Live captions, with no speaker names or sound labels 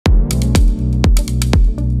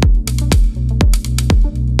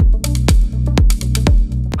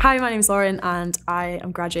Hi, my name is Lauren and I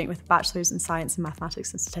am graduating with a Bachelor's in Science in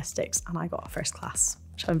Mathematics and Statistics, and I got a first class,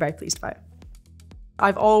 which I'm very pleased about.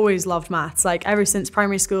 I've always loved maths. Like ever since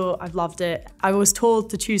primary school, I've loved it. I was told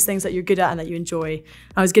to choose things that you're good at and that you enjoy.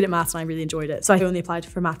 I was good at maths and I really enjoyed it. So I only applied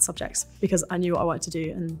for maths subjects because I knew what I wanted to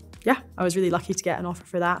do. And yeah, I was really lucky to get an offer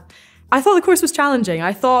for that. I thought the course was challenging.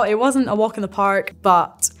 I thought it wasn't a walk in the park,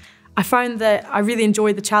 but I found that I really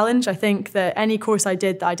enjoyed the challenge. I think that any course I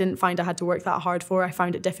did that I didn't find I had to work that hard for, I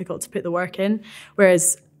found it difficult to put the work in.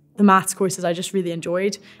 Whereas the maths courses I just really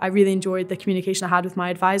enjoyed. I really enjoyed the communication I had with my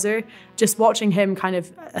advisor. Just watching him kind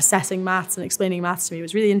of assessing maths and explaining maths to me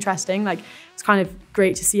was really interesting. Like, it's kind of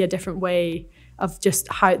great to see a different way of just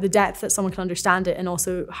how the depth that someone can understand it and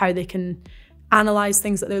also how they can analyze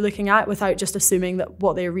things that they're looking at without just assuming that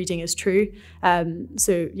what they're reading is true.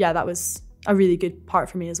 So yeah, that was a really good part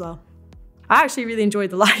for me as well. I actually really enjoyed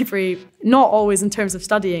the library, not always in terms of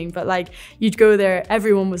studying, but like you'd go there,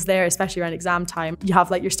 everyone was there, especially around exam time. You have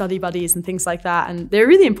like your study buddies and things like that, and they're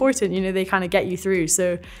really important, you know, they kind of get you through.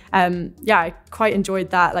 So yeah, I quite enjoyed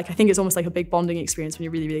that. Like I think it's almost like a big bonding experience when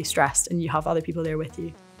you're really, really stressed and you have other people there with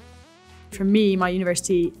you. For me, my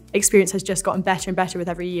university experience has just gotten better and better with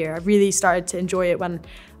every year. I really started to enjoy it when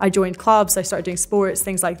I joined clubs, I started doing sports,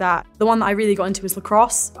 things like that. The one that I really got into was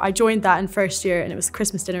lacrosse. I joined that in first year and it was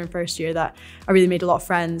Christmas dinner in first year that I really made a lot of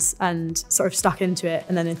friends and sort of stuck into it.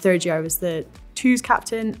 And then in third year I was the twos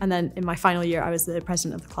captain, and then in my final year I was the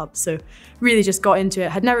president of the club. So really just got into it.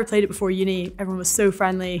 Had never played it before uni, everyone was so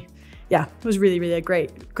friendly. Yeah, it was really, really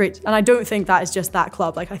great. And I don't think that is just that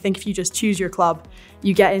club. Like I think if you just choose your club,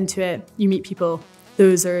 you get into it, you meet people,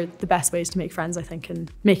 those are the best ways to make friends, I think.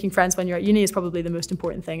 And making friends when you're at uni is probably the most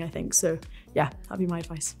important thing, I think. So yeah, that'd be my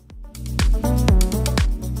advice.